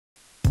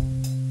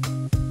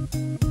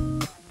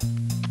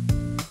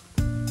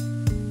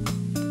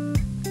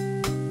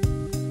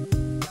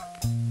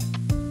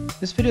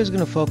This video is going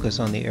to focus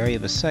on the area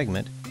of a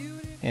segment,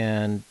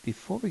 and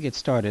before we get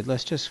started,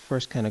 let's just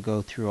first kind of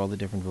go through all the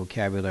different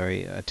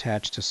vocabulary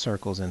attached to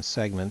circles and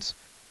segments.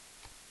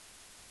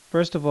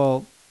 First of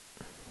all,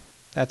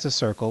 that's a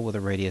circle with a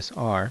radius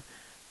r.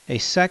 A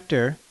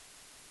sector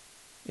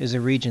is a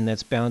region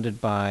that's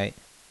bounded by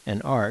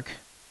an arc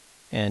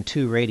and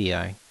two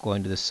radii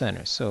going to the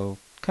center, so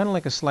kind of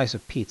like a slice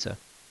of pizza.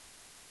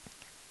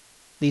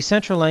 The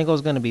central angle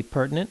is going to be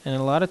pertinent, and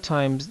a lot of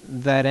times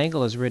that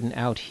angle is written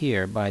out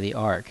here by the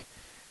arc.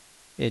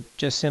 It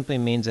just simply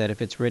means that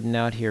if it's written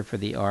out here for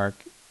the arc,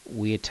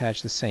 we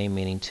attach the same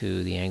meaning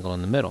to the angle in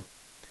the middle.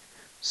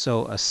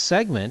 So a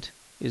segment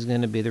is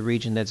going to be the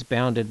region that's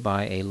bounded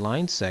by a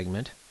line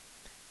segment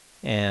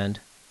and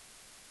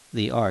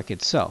the arc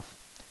itself.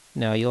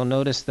 Now you'll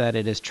notice that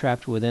it is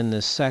trapped within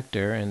this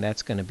sector, and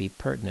that's going to be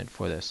pertinent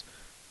for this.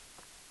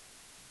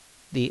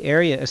 The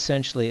area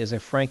essentially is a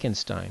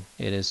Frankenstein.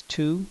 It is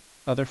two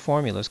other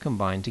formulas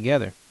combined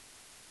together.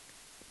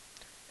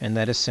 And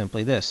that is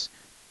simply this.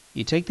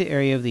 You take the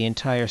area of the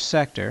entire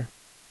sector,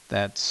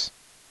 that's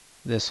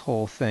this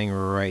whole thing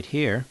right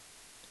here,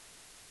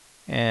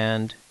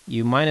 and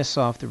you minus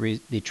off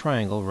the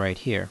triangle right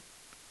here.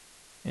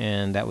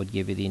 And that would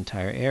give you the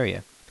entire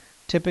area.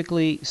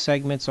 Typically,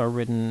 segments are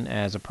written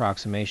as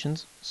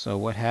approximations. So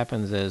what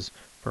happens is,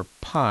 for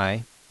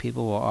pi,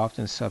 people will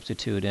often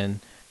substitute in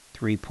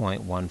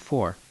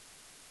 3.14.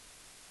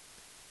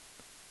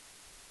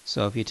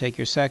 So if you take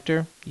your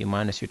sector, you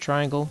minus your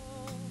triangle,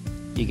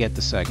 you get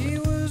the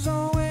segment.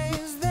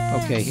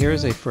 Okay, here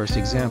is a first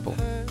example.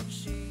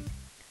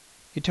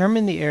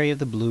 Determine the area of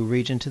the blue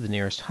region to the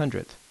nearest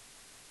hundredth.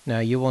 Now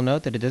you will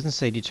note that it doesn't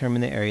say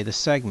determine the area of the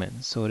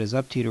segment, so it is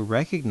up to you to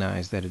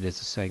recognize that it is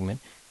a segment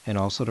and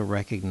also to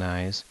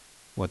recognize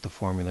what the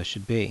formula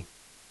should be.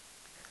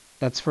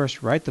 Let's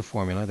first write the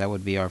formula. That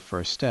would be our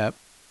first step.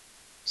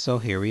 So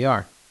here we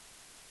are.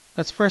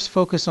 Let's first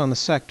focus on the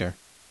sector.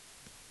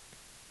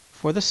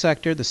 For the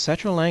sector, the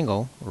central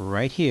angle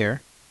right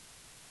here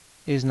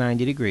is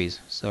 90 degrees.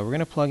 So we're going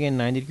to plug in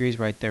 90 degrees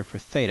right there for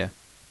theta.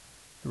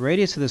 The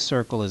radius of the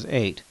circle is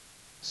 8,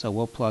 so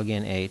we'll plug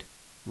in 8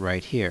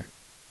 right here.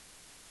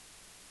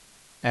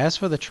 As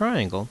for the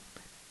triangle,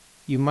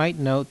 you might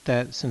note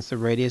that since the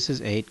radius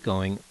is 8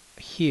 going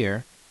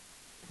here,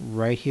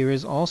 right here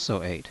is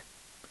also 8.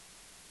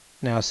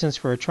 Now, since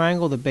for a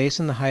triangle the base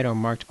and the height are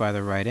marked by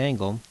the right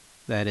angle,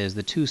 that is,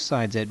 the two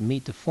sides that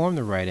meet to form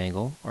the right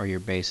angle are your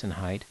base and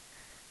height,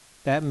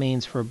 that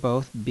means for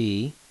both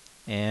B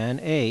and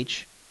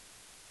H,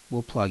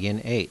 we'll plug in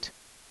 8.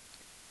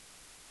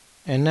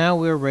 And now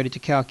we're ready to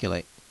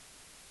calculate.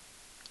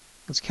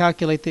 Let's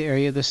calculate the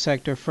area of the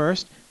sector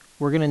first.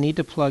 We're going to need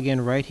to plug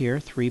in right here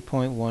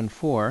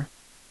 3.14.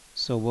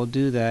 So we'll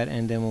do that,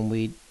 and then when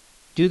we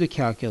do the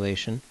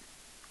calculation,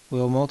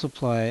 we'll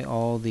multiply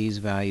all these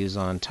values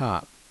on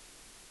top.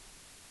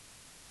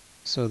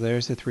 So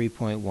there's the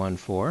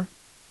 3.14.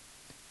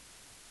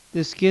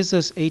 This gives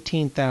us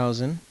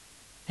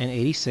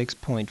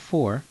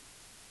 18,086.4.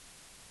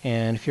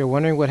 And if you're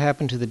wondering what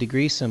happened to the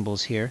degree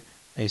symbols here,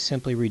 they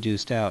simply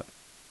reduced out.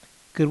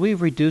 Could we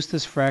have reduced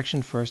this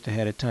fraction first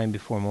ahead of time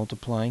before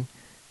multiplying?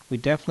 We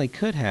definitely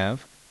could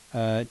have,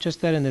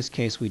 just that in this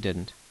case we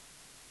didn't.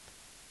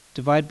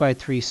 Divide by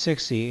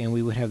 360 and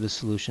we would have the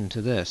solution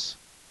to this.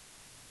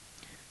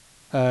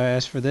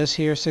 As for this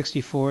here,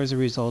 64 is a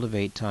result of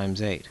 8 times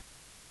 8.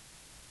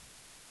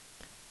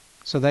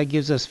 So that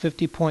gives us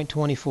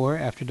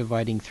 50.24 after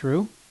dividing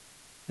through.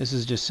 This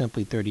is just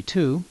simply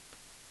 32.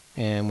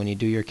 And when you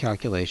do your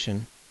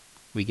calculation,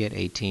 we get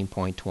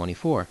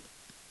 18.24.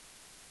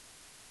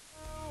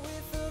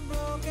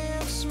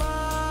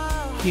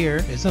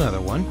 Here is another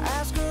one.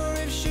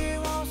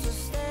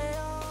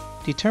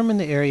 Determine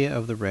the area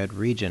of the red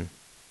region.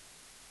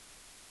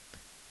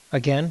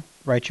 Again,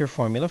 write your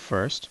formula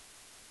first,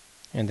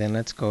 and then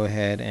let's go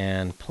ahead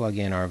and plug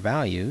in our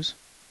values.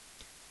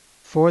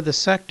 For the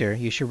sector,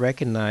 you should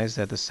recognize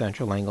that the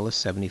central angle is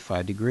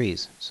 75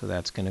 degrees, so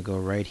that's going to go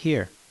right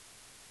here.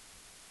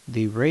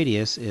 The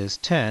radius is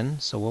 10,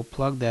 so we'll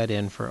plug that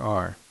in for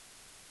r.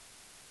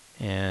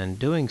 And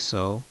doing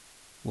so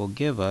will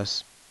give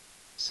us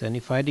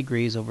 75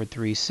 degrees over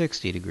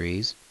 360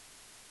 degrees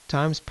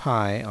times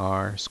pi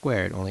r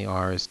squared, only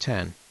r is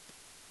 10.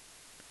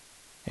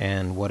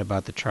 And what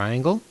about the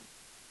triangle?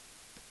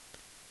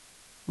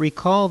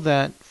 Recall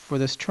that for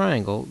this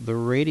triangle, the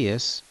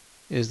radius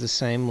is the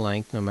same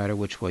length no matter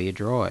which way you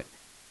draw it.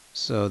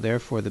 So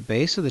therefore the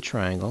base of the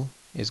triangle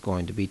is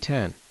going to be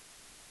 10.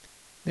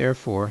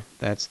 Therefore,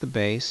 that's the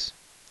base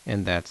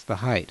and that's the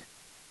height.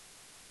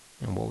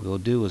 And what we'll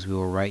do is we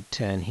will write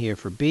 10 here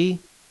for B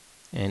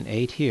and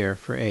 8 here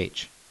for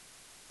H.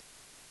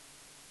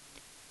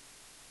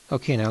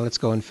 Okay, now let's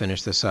go and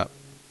finish this up.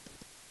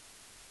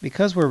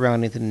 Because we're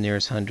rounding to the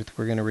nearest hundredth,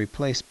 we're going to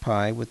replace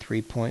pi with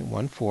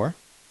 3.14.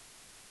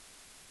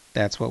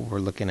 That's what we're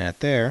looking at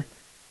there.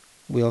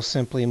 We'll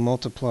simply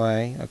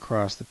multiply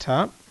across the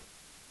top.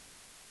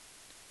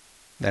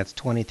 That's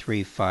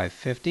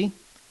 23,550.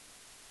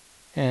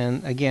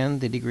 And again,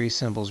 the degree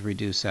symbols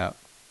reduce out.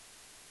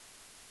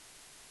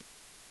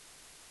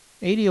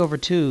 80 over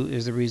 2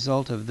 is the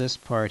result of this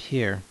part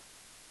here.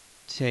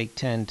 Take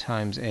 10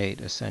 times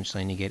 8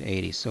 essentially and you get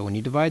 80. So when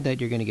you divide that,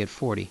 you're going to get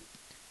 40.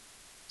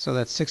 So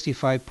that's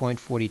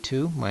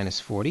 65.42 minus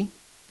 40.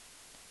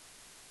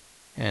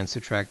 And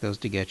subtract those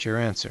to get your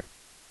answer.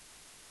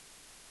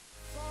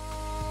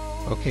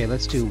 Okay,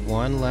 let's do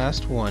one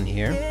last one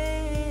here.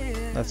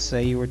 Let's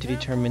say you were to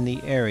determine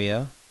the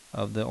area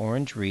of the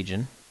orange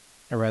region,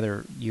 or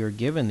rather, you're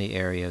given the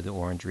area of the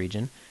orange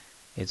region.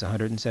 It's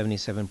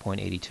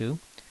 177.82.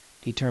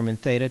 Determine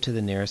theta to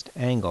the nearest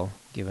angle,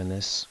 given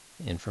this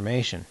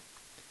information.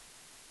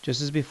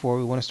 Just as before,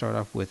 we want to start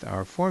off with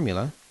our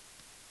formula,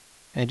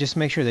 and just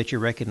make sure that you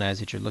recognize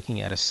that you're looking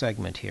at a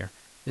segment here.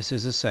 This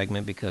is a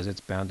segment because it's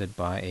bounded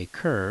by a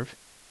curve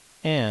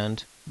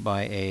and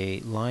by a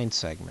line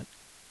segment.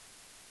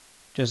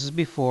 Just as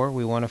before,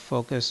 we want to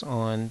focus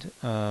on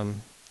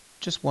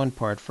just one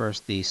part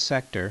first, the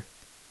sector.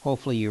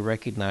 Hopefully you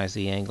recognize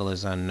the angle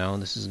is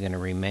unknown. This is going to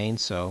remain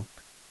so.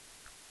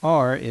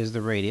 R is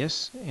the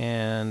radius,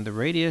 and the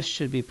radius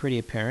should be pretty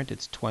apparent.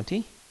 It's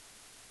 20,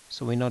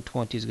 so we know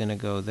 20 is going to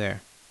go there.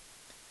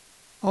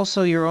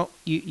 Also,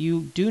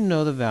 you do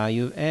know the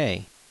value of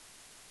A.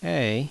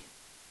 A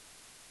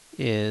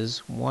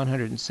is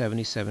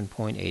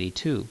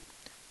 177.82.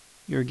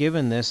 You're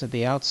given this at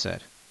the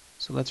outset.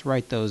 So let's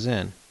write those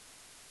in.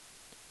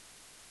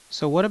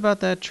 So what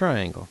about that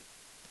triangle?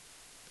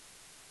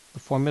 The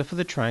formula for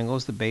the triangle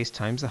is the base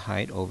times the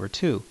height over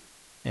 2.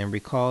 And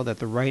recall that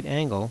the right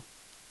angle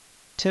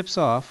tips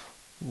off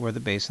where the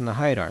base and the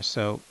height are.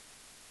 So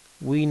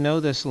we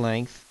know this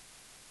length,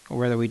 or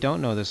rather we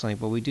don't know this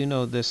length, but we do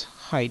know this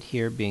height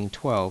here being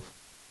 12.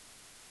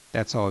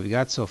 That's all we've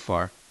got so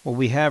far. What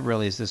we have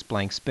really is this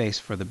blank space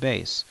for the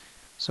base.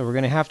 So we're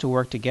going to have to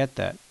work to get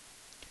that.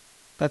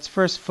 Let's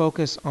first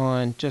focus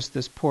on just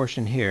this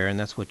portion here, and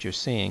that's what you're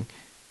seeing.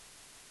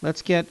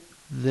 Let's get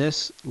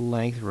this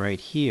length right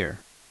here.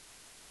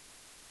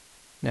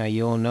 Now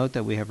you'll note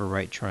that we have a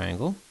right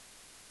triangle.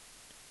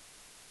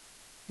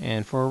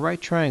 And for a right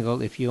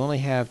triangle, if you only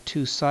have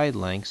two side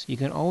lengths, you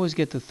can always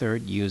get the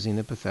third using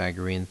the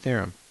Pythagorean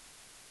theorem.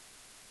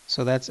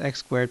 So that's x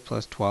squared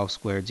plus 12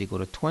 squared is equal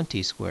to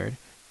 20 squared.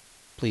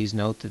 Please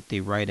note that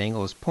the right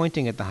angle is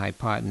pointing at the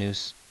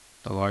hypotenuse.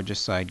 The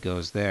largest side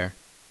goes there.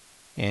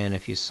 And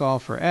if you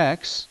solve for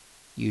x,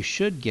 you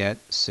should get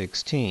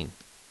 16.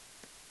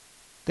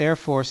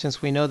 Therefore,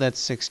 since we know that's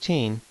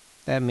 16,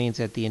 that means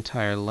that the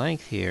entire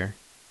length here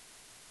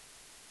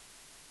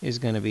is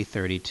going to be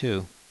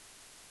 32.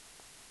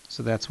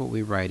 So that's what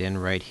we write in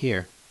right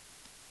here.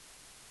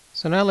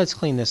 So now let's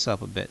clean this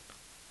up a bit.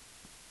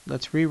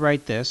 Let's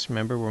rewrite this.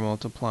 Remember, we're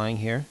multiplying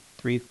here.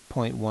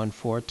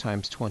 3.14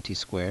 times 20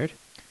 squared.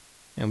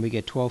 And we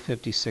get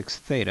 1256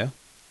 theta.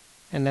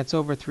 And that's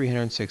over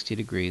 360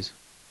 degrees.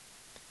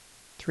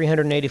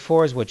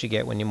 384 is what you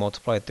get when you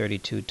multiply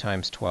 32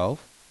 times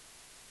 12,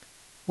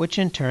 which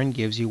in turn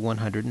gives you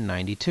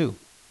 192.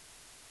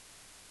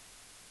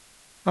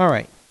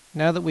 Alright,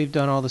 now that we've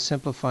done all the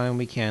simplifying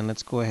we can,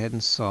 let's go ahead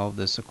and solve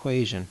this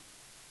equation.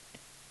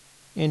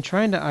 In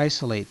trying to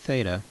isolate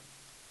theta,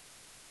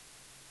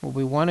 what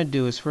we want to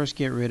do is first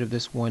get rid of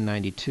this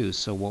 192,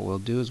 so what we'll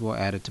do is we'll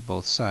add it to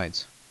both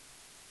sides.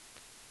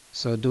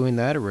 So doing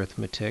that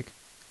arithmetic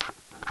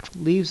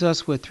leaves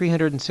us with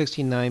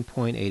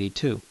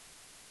 369.82.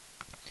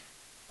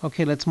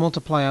 Okay, let's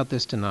multiply out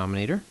this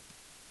denominator.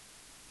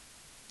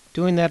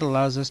 Doing that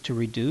allows us to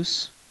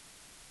reduce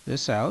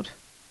this out.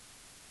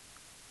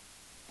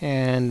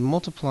 And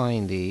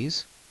multiplying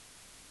these,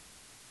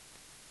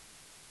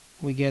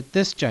 we get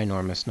this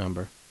ginormous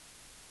number.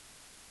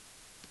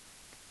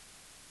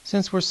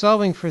 Since we're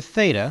solving for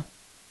theta,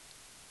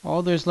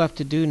 all there's left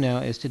to do now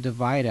is to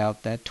divide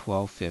out that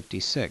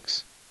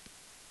 1256.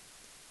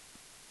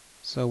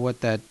 So what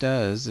that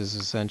does is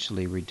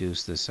essentially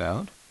reduce this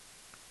out.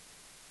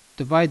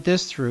 Divide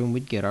this through and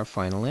we'd get our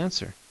final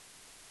answer.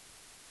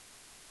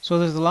 So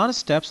there's a lot of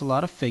steps, a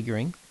lot of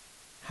figuring.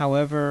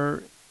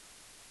 However,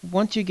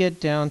 once you get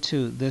down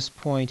to this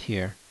point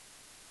here,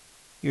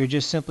 you're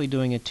just simply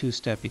doing a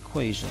two-step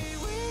equation.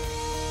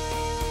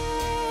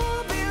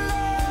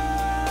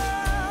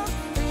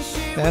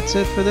 That's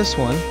it for this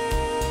one.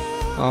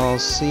 I'll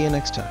see you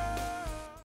next time.